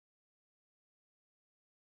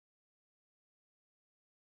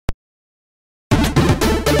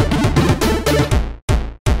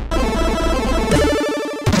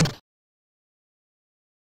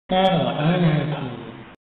NNRG.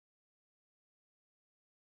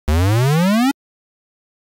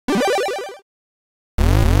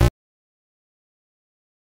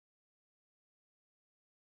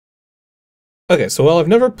 Okay, so while I've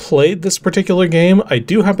never played this particular game, I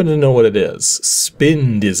do happen to know what it is.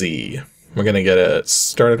 Spindizzy. We're gonna get it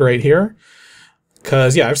started right here.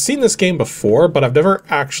 Because, yeah, I've seen this game before, but I've never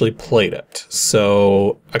actually played it.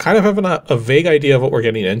 So, I kind of have a vague idea of what we're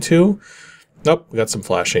getting into. Nope, we got some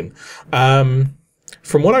flashing. From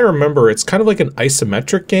what I remember, it's kind of like an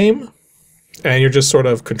isometric game. And you're just sort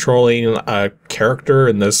of controlling a character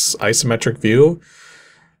in this isometric view.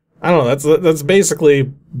 I don't know, that's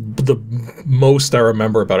basically the most I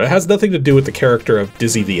remember about it. It has nothing to do with the character of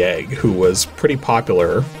Dizzy the Egg, who was pretty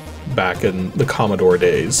popular back in the Commodore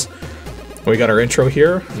days. We got our intro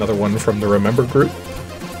here, another one from the Remember group.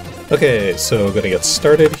 Okay, so gonna get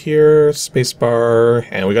started here, spacebar,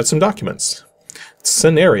 and we got some documents.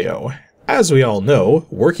 Scenario. As we all know,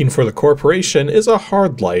 working for the corporation is a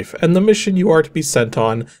hard life, and the mission you are to be sent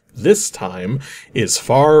on, this time, is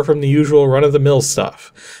far from the usual run-of-the-mill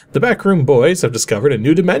stuff. The Backroom Boys have discovered a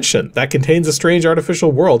new dimension that contains a strange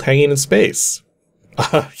artificial world hanging in space.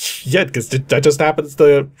 Yeah, because that just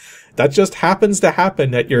happens to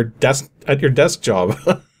happen at your desk job.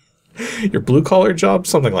 Your blue-collar job?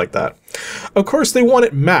 Something like that. Of course, they want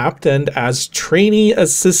it mapped, and as trainee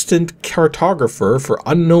assistant cartographer for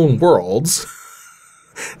unknown worlds,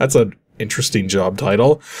 that's an interesting job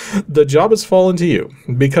title, the job has fallen to you.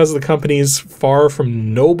 Because the company's far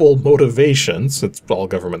from noble motivations, it's all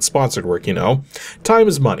government-sponsored work, you know, time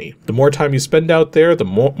is money. The more time you spend out there, the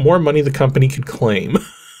more money the company can claim.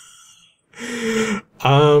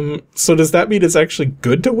 So does that mean it's actually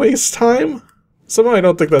good to waste time? Somehow I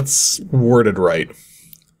don't think that's worded right.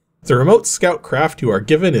 The remote scout craft you are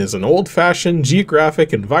given is an old-fashioned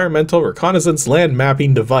geographic environmental reconnaissance land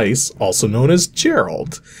mapping device, also known as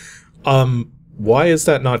Gerald. Why is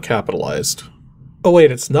that not capitalized? Oh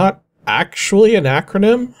wait, it's not actually an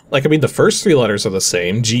acronym? Like, I mean, the first three letters are the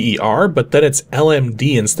same, GER, but then it's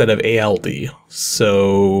LMD instead of ALD.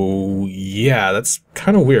 So, yeah, that's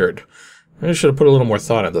kind of weird. I should have put a little more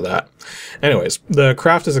thought into that. Anyways, the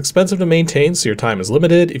craft is expensive to maintain, so your time is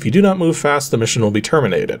limited. If you do not move fast, the mission will be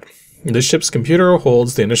terminated. The ship's computer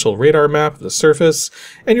holds the initial radar map of the surface,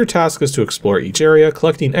 and your task is to explore each area,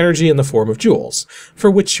 collecting energy in the form of joules, for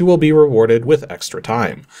which you will be rewarded with extra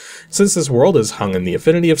time. Since this world is hung in the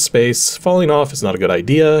affinity of space, falling off is not a good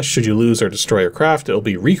idea. Should you lose or destroy your craft, it will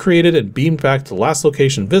be recreated and beamed back to the last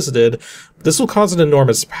location visited. This will cause an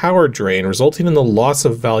enormous power drain, resulting in the loss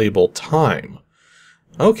of valuable time.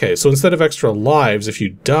 Okay, so instead of extra lives, if you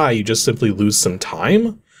die, you just simply lose some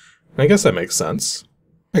time? I guess that makes sense.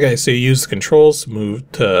 Okay, so you use the controls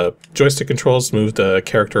joystick controls to move the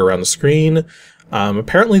character around the screen.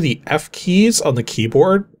 Apparently the F keys on the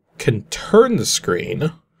keyboard can turn the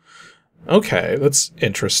screen. Okay, that's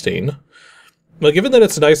interesting. Well, given that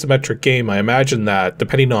it's an isometric game, I imagine that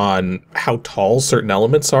depending on how tall certain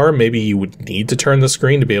elements are, maybe you would need to turn the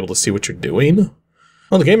screen to be able to see what you're doing.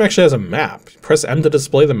 Well, the game actually has a map. Press M to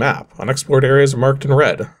display the map. Unexplored areas are marked in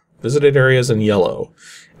red. Visited areas in yellow.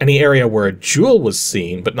 Any area where a jewel was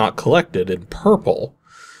seen but not collected in purple.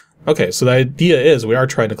 Okay, so the idea is we are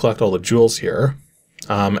trying to collect all the jewels here.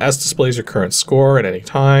 S displays your current score at any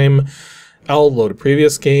time. L load a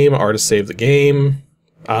previous game. R to save the game.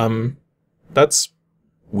 That's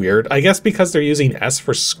weird. I guess because they're using S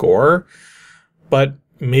for score, but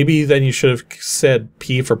maybe then you should have said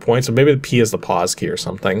P for points, or maybe the P is the pause key or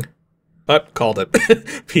something. But called it.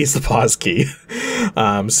 P is the pause key.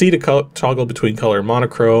 C to toggle between color and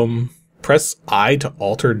monochrome. Press I to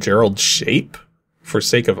alter Gerald's shape for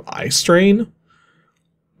sake of eye strain.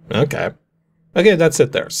 Okay. Okay, that's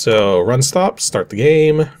it there. So run stop, start the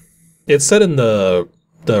game. It said in the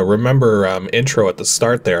Remember intro at the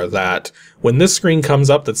start there that when this screen comes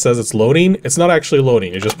up that says it's loading, it's not actually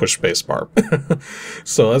loading, you just push spacebar.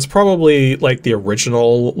 So that's probably like the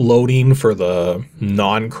original loading for the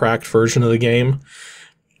non-cracked version of the game.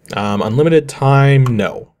 Unlimited time,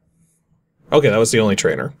 no. Okay, that was the only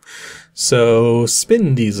trainer. So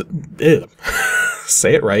Spindizzy,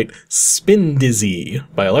 say it right, Spindizzy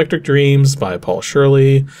by Electric Dreams by Paul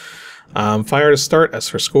Shirley. Fire to start, S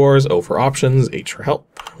for scores, O for options, H for help.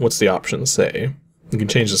 What's the options say? You can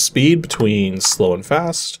change the speed between slow and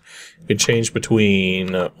fast. You can change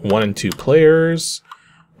between 1 and 2 players.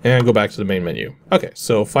 And go back to the main menu. Okay,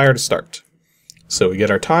 so fire to start. So we get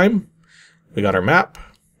our time, we got our map,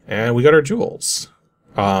 and we got our jewels.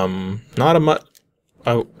 Not a much...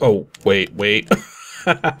 Oh, wait.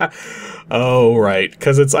 Oh, right,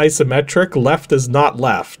 because it's isometric. Left is not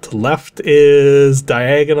left. Left is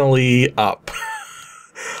diagonally up.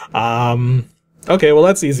 Okay, well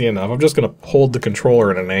that's easy enough. I'm just going to hold the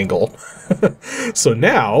controller at an angle. So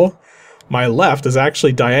now, my left is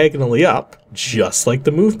actually diagonally up, just like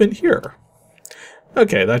the movement here.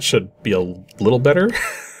 Okay, that should be a little better.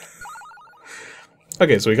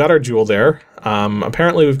 Okay, so we got our jewel there.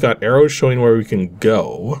 Apparently we've got arrows showing where we can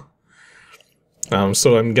go.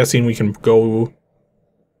 So I'm guessing we can go...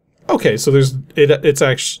 Okay, so it's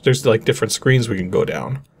actually, there's like different screens we can go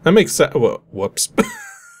down. That makes sense. Whoops.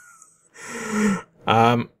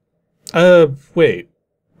 Wait.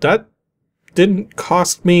 That didn't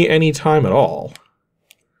cost me any time at all.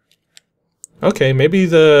 Okay, maybe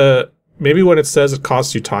when it says it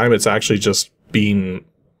costs you time, it's actually just being...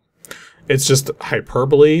 It's just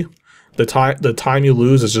hyperbole. The time you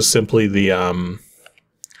lose is just simply the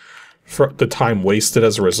time wasted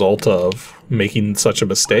as a result of making such a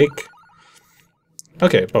mistake.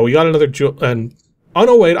 Okay, but we got another jewel, and oh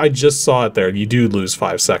no, wait, I just saw it there. You do lose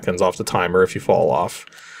 5 seconds off the timer if you fall off.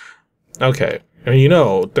 Okay, and you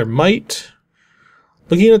know, there might,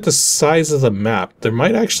 looking at the size of the map, there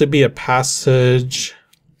might actually be a passage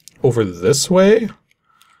over this way.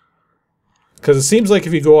 Because it seems like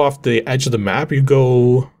if you go off the edge of the map, you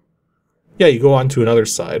go onto another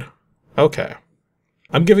side. Okay.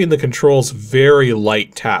 I'm giving the controls very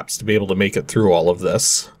light taps to be able to make it through all of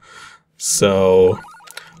this. So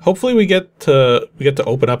hopefully we get to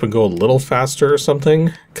open up and go a little faster or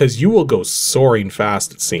something, because you will go soaring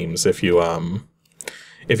fast, it seems, if you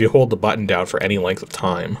hold the button down for any length of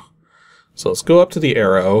time. So let's go up to the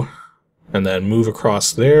arrow and then move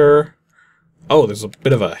across there. Oh, there's a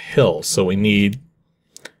bit of a hill, so we need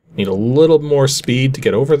a little more speed to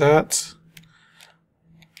get over that.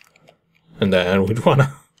 And then we'd want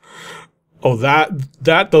to... Oh,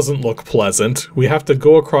 that doesn't look pleasant. We have to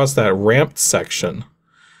go across that ramped section.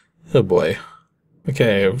 Oh boy.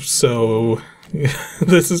 Okay, so...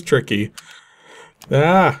 this is tricky.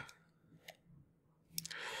 Ah!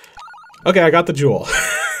 Okay, I got the jewel.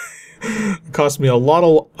 It cost me a lot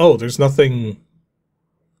of... Oh, there's nothing...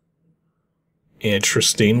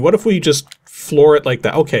 Interesting. What if we just floor it like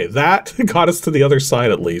that? Okay, that got us to the other side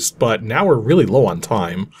at least, but now we're really low on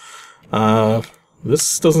time.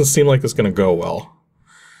 This doesn't seem like it's gonna go well.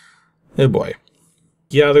 Oh boy.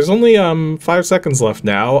 Yeah, there's only 5 seconds left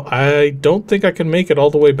now. I don't think I can make it all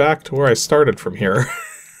the way back to where I started from here.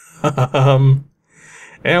 And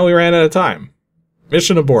we ran out of time.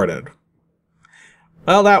 Mission aborted.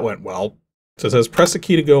 Well, that went well. So it says press a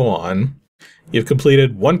key to go on. You've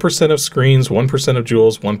completed 1% of screens, 1% of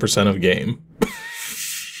jewels, 1% of game.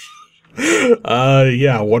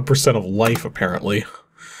 Yeah, 1% of life, apparently.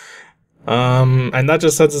 And that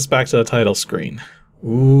just sends us back to the title screen.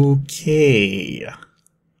 Okay.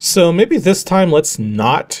 So maybe this time let's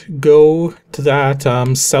not go to that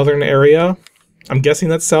southern area. I'm guessing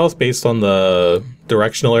that's south based on the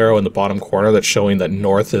directional arrow in the bottom corner that's showing that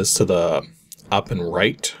north is to the up and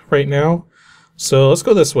right now. So let's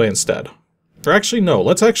go this way instead. Or actually, no,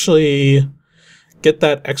 let's actually get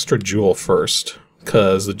that extra jewel first,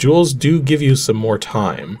 because the jewels do give you some more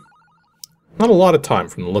time. Not a lot of time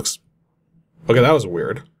from the looks... Okay, that was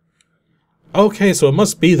weird. Okay, so it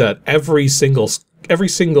must be that every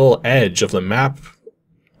single edge of the map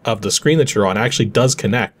of the screen that you're on actually does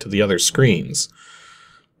connect to the other screens.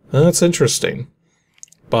 That's interesting.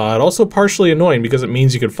 But also partially annoying because it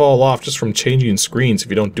means you could fall off just from changing screens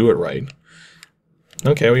if you don't do it right.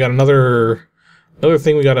 Okay, we got another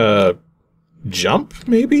thing we gotta jump,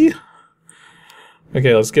 maybe?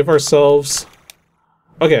 Okay, let's give ourselves...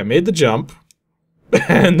 Okay, I made the jump,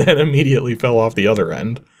 and then immediately fell off the other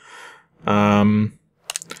end.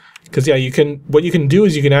 Because yeah, what you can do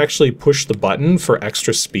is you can actually push the button for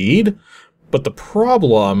extra speed, but the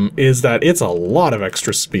problem is that it's a lot of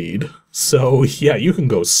extra speed. So yeah, you can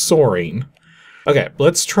go soaring. Okay,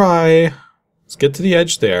 let's get to the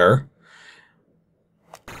edge there.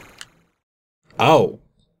 Oh.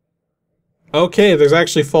 Okay, there's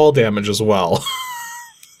actually fall damage as well.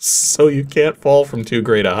 So you can't fall from too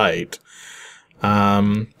great a height.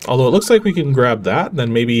 Although it looks like we can grab that,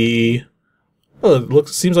 then maybe... Oh,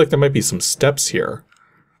 seems like there might be some steps here.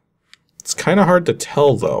 It's kind of hard to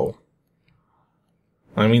tell, though.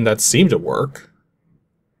 I mean, that seemed to work.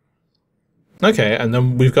 Okay, and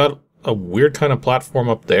then we've got a weird kind of platform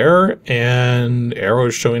up there, and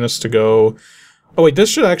arrows showing us to go... Oh wait, this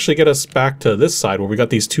should actually get us back to this side where we got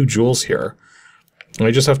these 2 jewels here. And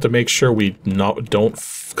we just have to make sure we don't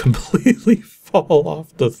completely fall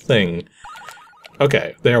off the thing.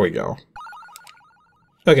 Okay, there we go.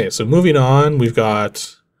 Okay, so moving on, we've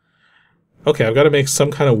got... Okay, I've got to make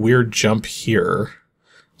some kind of weird jump here.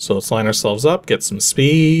 So let's line ourselves up, get some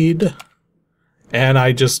speed. And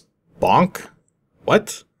I just bonk?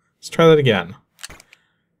 What? Let's try that again.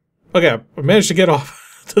 Okay, I managed to get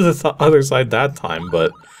off to the other side that time,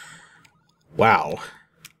 but... Wow.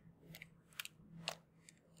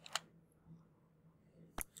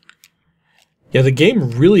 Yeah, the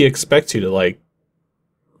game really expects you to, like...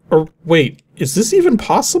 Or, wait, is this even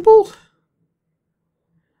possible?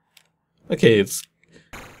 Okay, it's...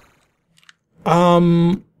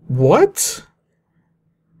 What?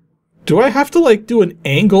 Do I have to, like, do an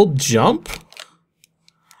angled jump?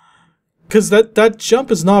 Because that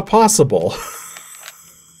jump is not possible.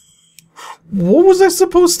 What was I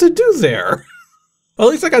supposed to do there? Well,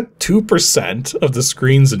 at least I got 2% of the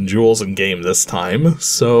screens and jewels in game this time,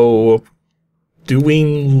 so...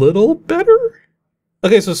 Doing little better?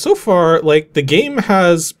 Okay, so far, like, the game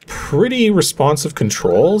has pretty responsive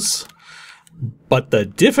controls, but the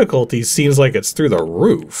difficulty seems like it's through the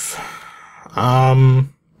roof. Well,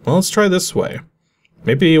 let's try this way.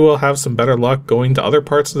 Maybe we'll have some better luck going to other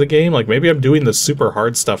parts of the game. Like, maybe I'm doing the super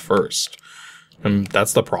hard stuff first. And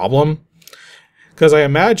that's the problem. Because I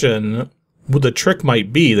imagine what the trick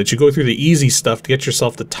might be that you go through the easy stuff to get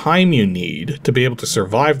yourself the time you need to be able to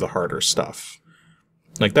survive the harder stuff.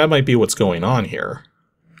 Like, that might be what's going on here.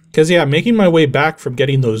 Because, yeah, making my way back from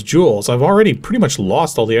getting those jewels, I've already pretty much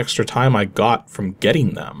lost all the extra time I got from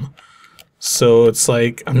getting them. So it's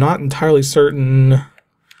like, I'm not entirely certain...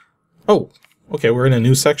 Oh, okay, we're in a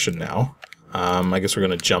new section now. I guess we're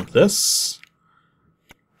going to jump this.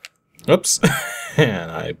 Oops.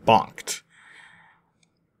 And I bonked.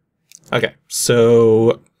 Okay,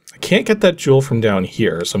 so I can't get that jewel from down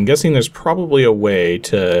here, so I'm guessing there's probably a way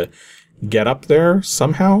to get up there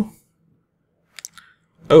somehow.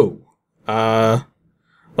 Oh, well,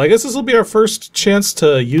 I guess this will be our first chance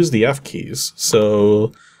to use the F keys,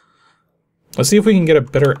 so let's see if we can get a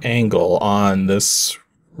better angle on this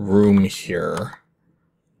room here.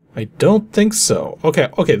 I don't think so.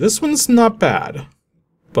 Okay, this one's not bad,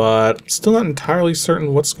 but I'm still not entirely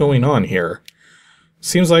certain what's going on here.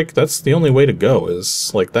 Seems like that's the only way to go,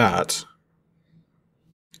 is like that.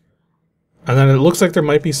 And then it looks like there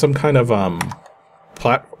might be some kind of,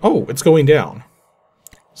 oh, it's going down.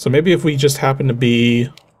 So maybe if we just happen to be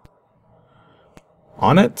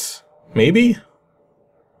on it, maybe?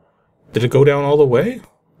 Did it go down all the way?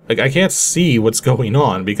 Like, I can't see what's going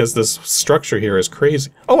on because this structure here is crazy.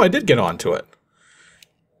 Oh, I did get onto it.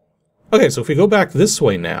 Okay, so if we go back this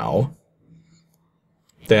way now,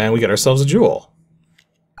 then we get ourselves a jewel.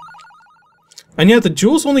 And yet the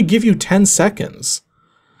jewels only give you 10 seconds.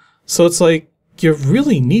 So it's like, you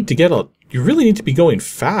really need to be going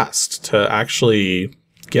fast to actually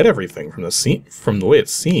get everything from the way it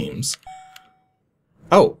seems.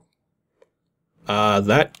 Oh.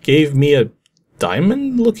 That gave me a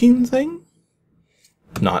diamond-looking thing?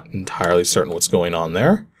 Not entirely certain what's going on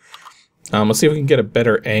there. Let's see if we can get a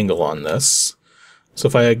better angle on this. So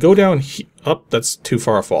if I go down oh, that's too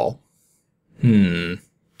far a fall.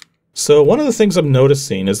 So one of the things I'm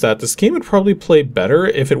noticing is that this game would probably play better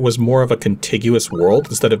if it was more of a contiguous world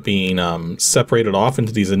instead of being separated off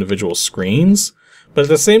into these individual screens. But at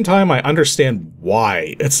the same time, I understand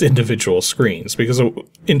why it's individual screens, because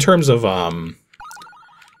in terms of oh,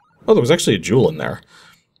 there was actually a jewel in there.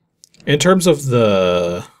 In terms of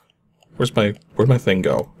the where'd my thing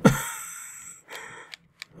go?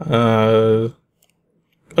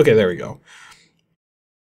 Okay, there we go.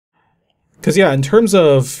 Because, yeah, in terms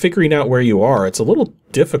of figuring out where you are, it's a little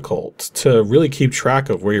difficult to really keep track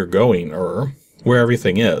of where you're going or where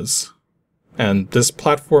everything is. And this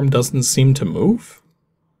platform doesn't seem to move.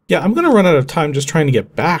 Yeah, I'm going to run out of time just trying to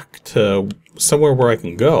get back to somewhere where I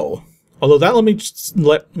can go. Although that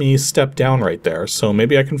let me step down right there, so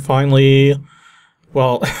maybe I can finally...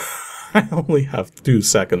 Well, I only have 2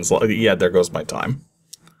 seconds left. Yeah, there goes my time.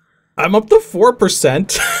 I'm up to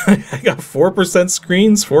 4%. I got 4%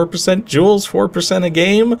 screens, 4% jewels, 4% a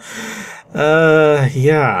game.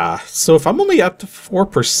 Yeah. So if I'm only up to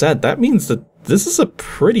 4%, that means that this is a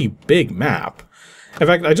pretty big map. In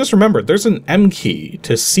fact, I just remembered, there's an M key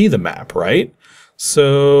to see the map, right?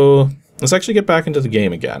 So let's actually get back into the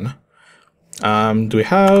game again. Do we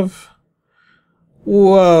have...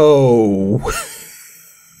 Whoa.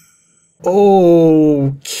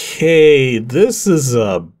 Okay, this is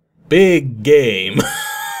a big game.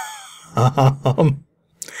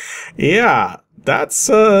 Yeah, that's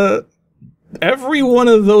every one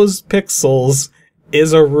of those pixels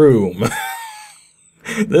is a room.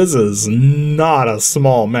 This is not a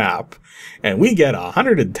small map. And we get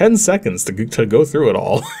 110 seconds to go through it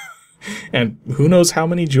all. And who knows how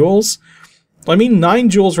many joules? I mean, 9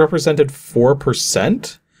 joules represented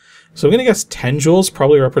 4%. So I'm going to guess 10 joules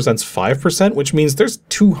probably represents 5%, which means there's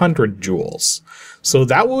 200 joules. So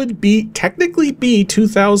that would technically be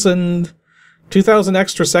 2,000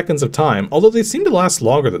 extra seconds of time, although they seem to last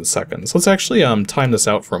longer than seconds. Let's actually time this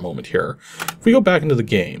out for a moment here. If we go back into the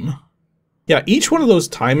game, yeah, each one of those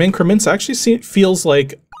time increments actually feels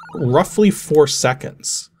like roughly 4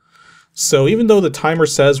 seconds. So even though the timer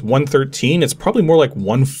says 113, it's probably more like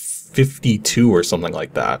 152 or something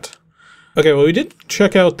like that. Okay, well, we did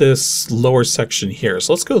check out this lower section here,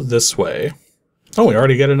 so let's go this way. Oh, we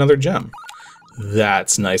already get another gem.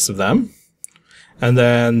 That's nice of them. And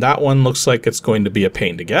then that one looks like it's going to be a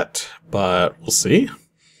pain to get, but we'll see.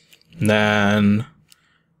 And then...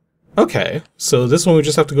 okay, so this one we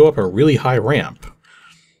just have to go up a really high ramp.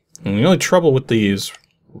 And the only trouble with these...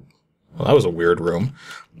 well, that was a weird room.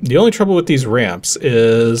 The only trouble with these ramps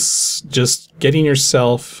is just getting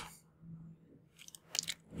yourself...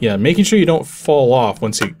 yeah, making sure you don't fall off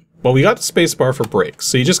once you... well, we got the spacebar for brakes,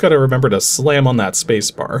 so you just gotta remember to slam on that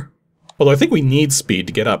spacebar. Although I think we need speed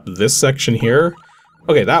to get up this section here.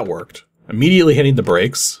 Okay, that worked. Immediately hitting the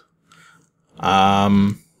brakes.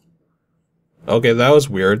 Okay, that was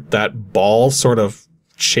weird. That ball sort of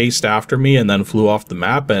chased after me and then flew off the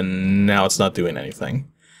map, and now it's not doing anything.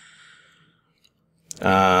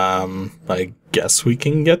 I guess we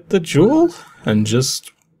can get the jewel and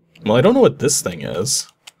just... well, I don't know what this thing is.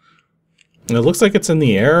 It looks like it's in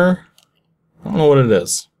the air. I don't know what it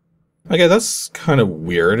is. Okay, that's kind of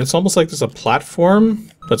weird. It's almost like there's a platform,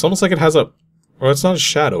 but it's almost like it has a... or it's not a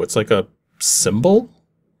shadow, it's like a symbol.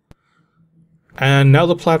 And now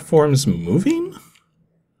the platform's moving?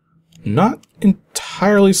 Not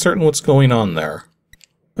entirely certain what's going on there.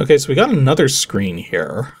 Okay, so we got another screen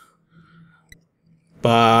here.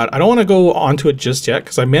 But I don't want to go onto it just yet,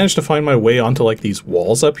 because I managed to find my way onto like these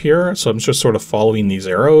walls up here, so I'm just sort of following these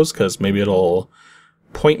arrows, because maybe it'll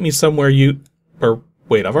point me somewhere or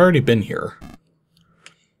wait, I've already been here.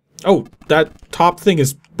 Oh, that top thing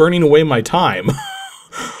is burning away my time.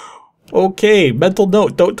 Okay, mental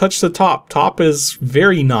note, don't touch the top. Top is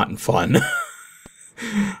very not fun.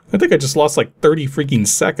 I think I just lost like 30 freaking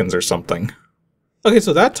seconds or something. Okay,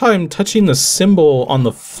 so that time touching the symbol on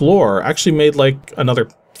the floor actually made like another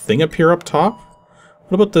thing appear up top.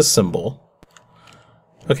 What about this symbol?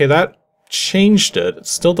 Okay, that changed it. It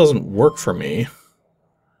still doesn't work for me.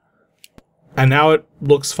 And now it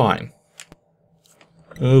looks fine.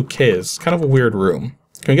 Okay, it's kind of a weird room.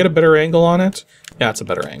 Can we get a better angle on it? Yeah, it's a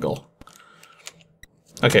better angle.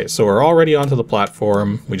 Okay, so we're already onto the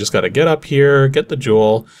platform. We just gotta get up here, get the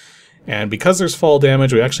jewel. And because there's fall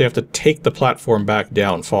damage, we actually have to take the platform back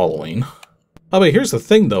down following. Oh, but here's the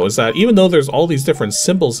thing, though, is that even though there's all these different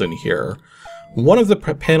symbols in here, one of the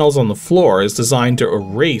panels on the floor is designed to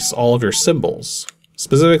erase all of your symbols.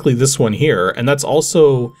 Specifically this one here, and that's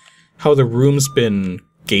also how the room's been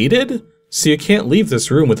gated, so you can't leave this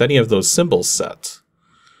room with any of those symbols set.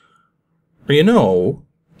 Or, you know,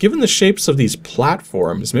 given the shapes of these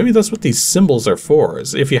platforms, maybe that's what these symbols are for,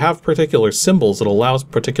 is if you have particular symbols, it allows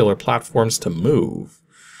particular platforms to move.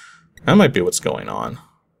 That might be what's going on.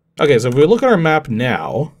 Okay, so if we look at our map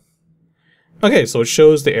now... okay, so it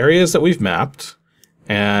shows the areas that we've mapped,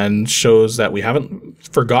 and shows that we haven't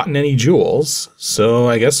forgotten any jewels, so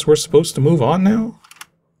I guess we're supposed to move on now?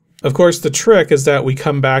 Of course, the trick is that we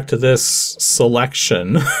come back to this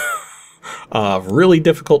selection of really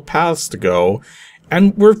difficult paths to go,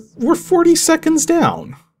 and we're 40 seconds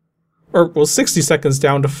down. Or, well, 60 seconds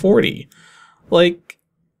down to 40. Like,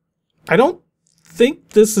 I don't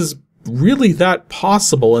think this is really that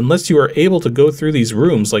possible unless you are able to go through these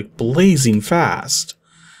rooms, like, blazing fast.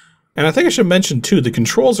 And I think I should mention, too, the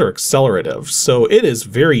controls are accelerative, so it is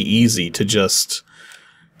very easy to just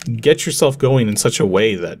get yourself going in such a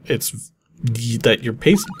way that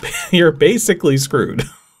you're basically screwed.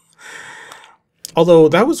 Although,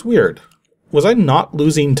 that was weird. Was I not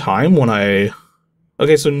losing time when I...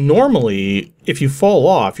 okay, so normally, if you fall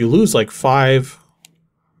off, you lose like 5...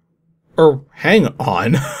 or, hang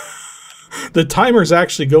on. The timer's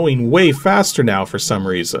actually going way faster now for some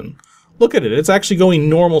reason. Look at it, it's actually going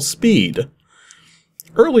normal speed.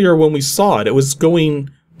 Earlier when we saw it, it was going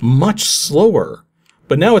much slower.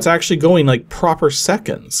 But now it's actually going like proper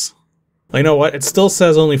seconds. You know what, it still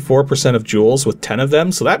says only 4% of joules with 10 of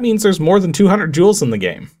them, so that means there's more than 200 joules in the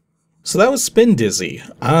game. So that was Spindizzy.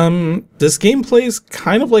 This game plays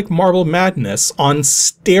kind of like Marble Madness on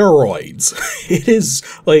steroids. It is,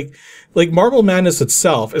 like, Like, Marble Madness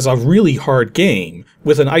itself is a really hard game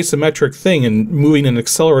with an isometric thing and moving an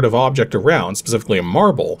accelerative object around, specifically a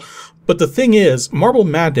marble. But the thing is, Marble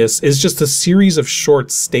Madness is just a series of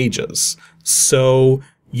short stages. So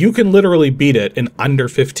you can literally beat it in under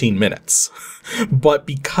 15 minutes. But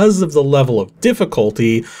because of the level of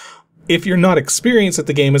difficulty, if you're not experienced at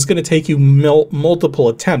the game, it's going to take you multiple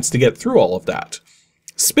attempts to get through all of that.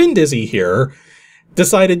 Spindizzy here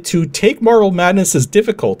decided to take Marble Madness's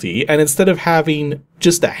difficulty, and instead of having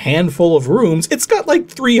just a handful of rooms, it's got like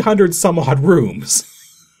 300 some odd rooms.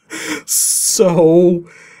 So,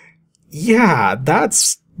 yeah,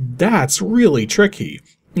 that's really tricky.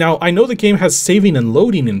 Now, I know the game has saving and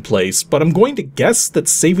loading in place, but I'm going to guess that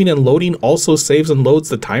saving and loading also saves and loads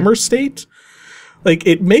the timer state? Like,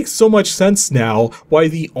 it makes so much sense now why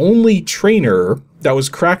the only trainer that was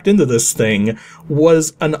cracked into this thing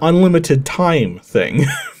was an unlimited time thing.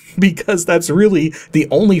 Because that's really the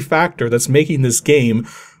only factor that's making this game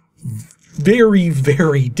very,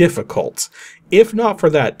 very difficult. If not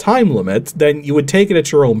for that time limit, then you would take it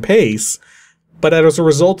at your own pace. But as a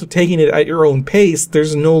result of taking it at your own pace,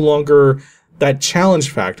 there's no longer that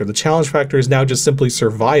challenge factor. The challenge factor is now just simply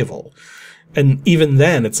survival. And even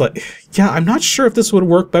then, it's like, yeah, I'm not sure if this would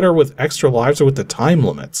work better with extra lives or with the time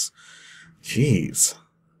limits. Jeez.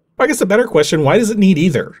 I guess a better question, why does it need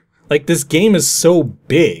either? Like, this game is so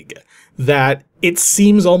big that it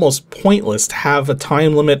seems almost pointless to have a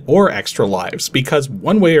time limit or extra lives, because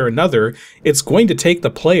one way or another, it's going to take the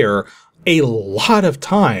player a lot of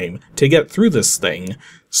time to get through this thing.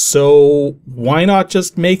 So why not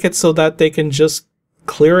just make it so that they can just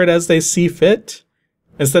clear it as they see fit?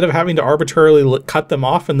 Instead of having to arbitrarily cut them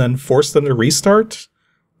off and then force them to restart?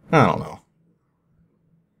 I don't know.